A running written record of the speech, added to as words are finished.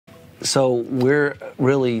So we're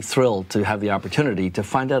really thrilled to have the opportunity to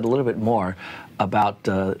find out a little bit more about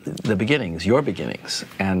the beginnings, your beginnings,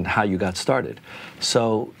 and how you got started.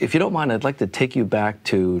 So if you don't mind, I'd like to take you back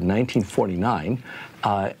to 1949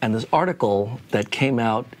 and this article that came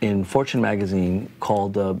out in Fortune magazine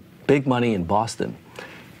called Big Money in Boston.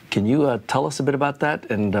 Can you tell us a bit about that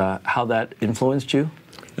and how that influenced you?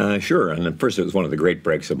 Sure. And first, it was one of the great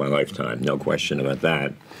breaks of my lifetime, no question about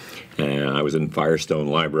that. I was in Firestone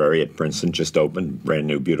Library at Princeton, just opened, brand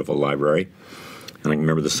new, beautiful library. And I can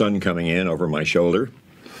remember the sun coming in over my shoulder.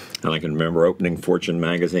 And I can remember opening Fortune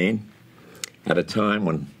magazine at a time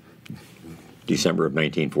when, December of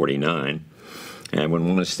 1949, and when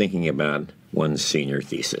one was thinking about one's senior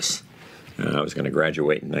thesis. I was going to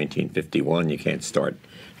graduate in 1951. You can't start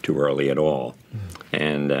too early at all.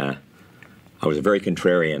 And I was a very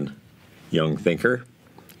contrarian young thinker,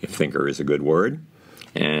 if thinker is a good word,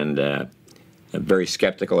 and very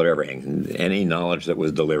skeptical of everything. Any knowledge that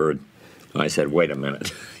was delivered, I said, wait a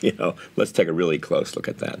minute, let's take a really close look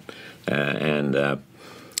at that.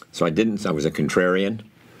 So I was a contrarian.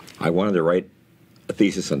 I wanted to write a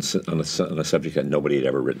thesis on a subject that nobody had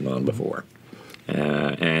ever written on before.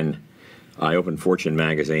 And I opened Fortune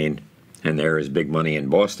magazine, and there is Big Money in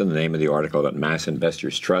Boston, the name of the article about Mass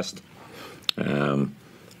Investors Trust.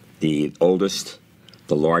 The oldest,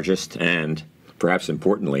 the largest, and perhaps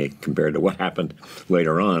importantly, compared to what happened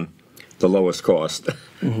later on, the lowest cost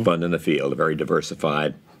fund in the field, a very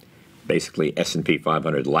diversified, basically S&P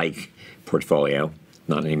 500-like portfolio,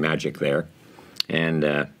 not any magic there. And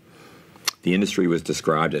the industry was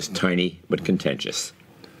described as tiny but contentious.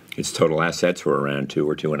 Its total assets were around $2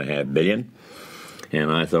 or $2.5 billion.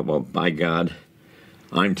 And I thought, well, by God,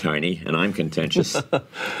 I'm tiny and I'm contentious,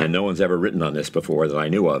 and no one's ever written on this before that I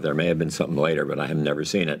knew of. There may have been something later, but I have never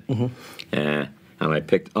seen it. And I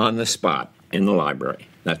picked on the spot in the library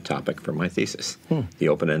that topic for my thesis, the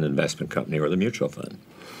open-end investment company or the mutual fund.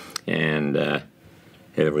 And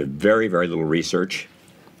there was very, very little research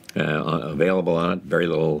available on it,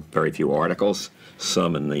 very few articles,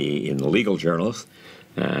 some in the legal journals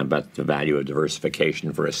about the value of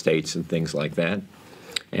diversification for estates and things like that.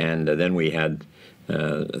 And then we had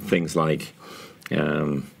things like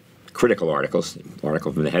critical articles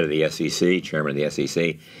from the head of the SEC, chairman of the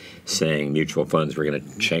SEC, saying mutual funds were going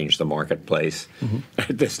to change the marketplace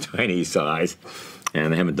at this tiny size.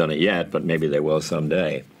 And they haven't done it yet, but maybe they will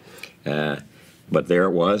someday. But there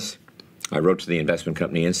it was. I wrote to the Investment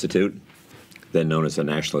Company Institute, then known as the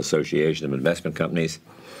National Association of Investment Companies,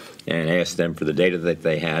 and asked them for the data that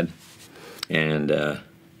they had. And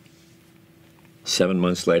 7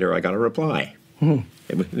 months later, I got a reply.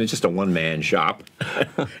 It was just a one-man shop,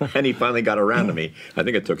 and he finally got around to me. I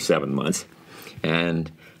think it took 7 months.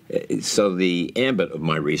 And so the ambit of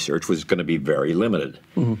my research was going to be very limited.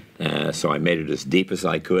 So I made it as deep as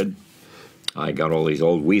I could. I got all these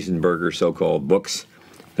old Wiesenberger so-called books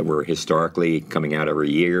that were historically coming out every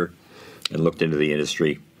year and looked into the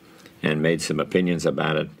industry and made some opinions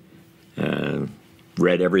about it.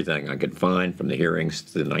 Read everything I could find from the hearings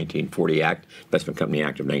to the 1940 Act, Investment Company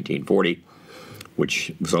Act of 1940,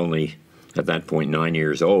 which was only at that point 9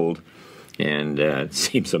 years old, and it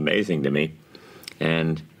seems amazing to me.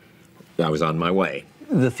 And I was on my way.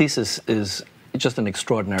 The thesis is just an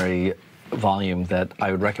extraordinary volume that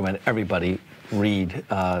I would recommend everybody read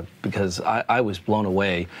because I was blown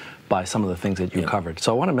away by some of the things that you covered.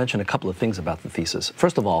 So I want to mention a couple of things about the thesis.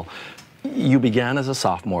 First of all, you began as a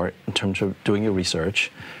sophomore in terms of doing your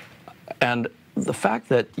research, and the fact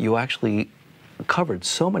that you actually covered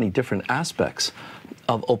so many different aspects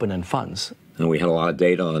of open-end funds. And we had a lot of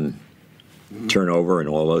data on turnover and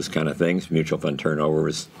all those kind of things. Mutual fund turnover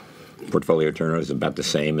was, portfolio turnover was about the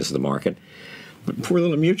same as the market. But poor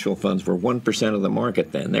little mutual funds were 1% of the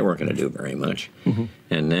market then. They weren't going to do very much.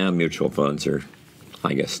 And now mutual funds are,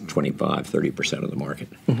 I guess, 25, 30% of the market.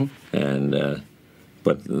 And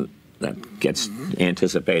but that gets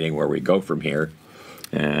anticipating where we go from here.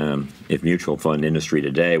 If mutual fund industry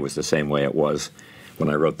today was the same way it was when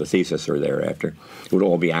I wrote the thesis or thereafter, it would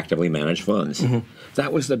all be actively managed funds.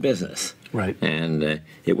 That was the business. Right. And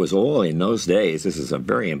it was all, in those days, this is a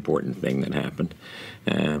very important thing that happened,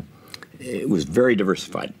 it was very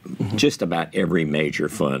diversified. Just about every major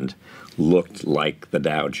fund looked like the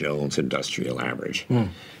Dow Jones Industrial Average.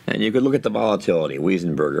 And you could look at the volatility.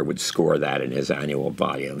 Wiesenberger would score that in his annual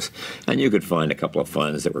volumes. And you could find a couple of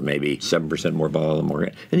funds that were maybe 7% more volatile than the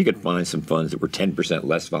market. And you could find some funds that were 10%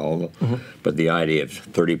 less volatile. But the idea of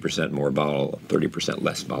 30% more volatile, 30%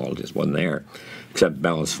 less volatile just wasn't there. Except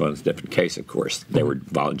balanced funds, different case, of course. They were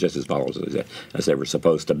just as volatile as they were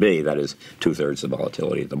supposed to be. That is, 2/3 the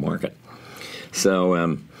volatility of the market.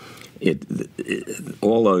 So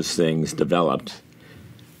all those things developed,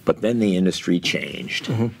 but then the industry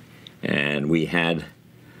changed, and we had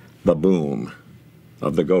the boom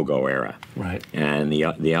of the go-go era. Right. And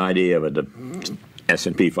the idea of a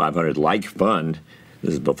S&P 500-like fund,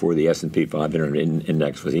 this is before the S&P 500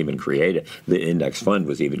 index was even created, the index fund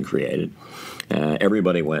was even created,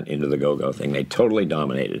 everybody went into the go-go thing. They totally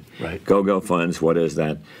dominated. Right. Go-go funds, what is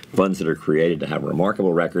that? Funds that are created to have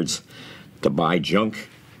remarkable records, to buy junk,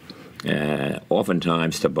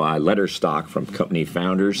 oftentimes to buy letter stock from company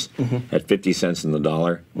founders at 50 cents in the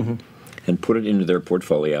dollar, and put it into their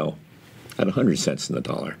portfolio at 100 cents in the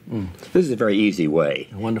dollar. This is a very easy way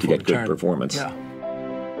to get good performance. Yeah.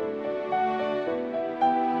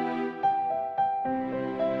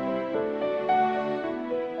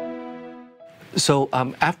 So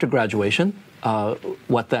after graduation,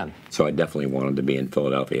 what then? So I definitely wanted to be in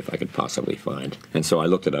Philadelphia if I could possibly find. And so I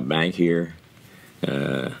looked at a bank here.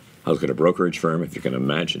 I looked at a brokerage firm, if you can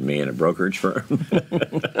imagine me in a brokerage firm.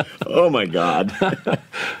 Oh, my God.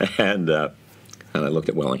 And I looked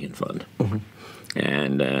at Wellington Fund.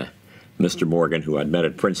 And Mr. Morgan, who I'd met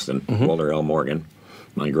at Princeton, Walter L. Morgan,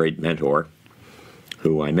 my great mentor,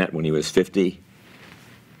 who I met when he was 50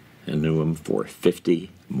 and knew him for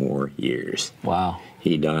 50 more years. Wow.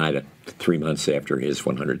 He died 3 months after his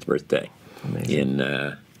 100th birthday. Amazing. In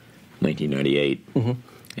 1998.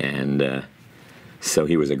 And so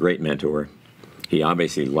he was a great mentor. He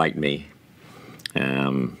obviously liked me.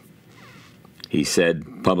 He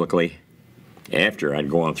said publicly, after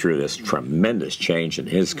I'd gone through this tremendous change in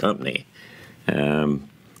his company,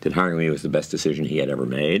 that hiring me was the best decision he had ever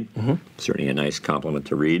made. Certainly a nice compliment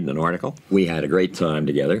to read in an article. We had a great time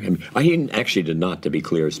together. He actually did not, to be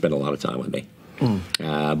clear, spend a lot of time with me.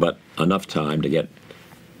 But enough time to get,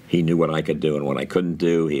 he knew what I could do and what I couldn't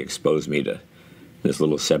do. He exposed me to this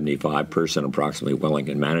little 75-person, approximately,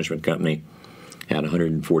 Wellington management company. Had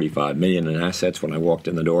 $145 million in assets when I walked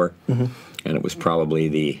in the door. And it was probably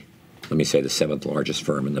the 7th largest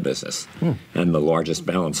firm in the business, and the largest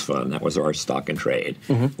balance fund. That was our stock and trade.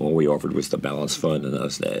 All we offered was the balance fund in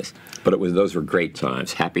those days. But those were great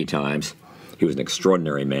times, happy times. He was an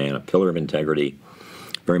extraordinary man, a pillar of integrity,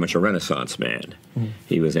 very much a Renaissance man.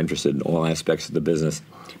 He was interested in all aspects of the business.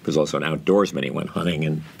 He was also an outdoorsman. He went hunting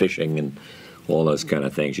and fishing and all those kind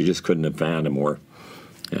of things. You just couldn't have found a more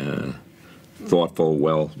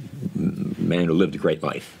thoughtful, man who lived a great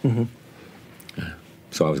life.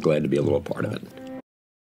 So I was glad to be a little part of it.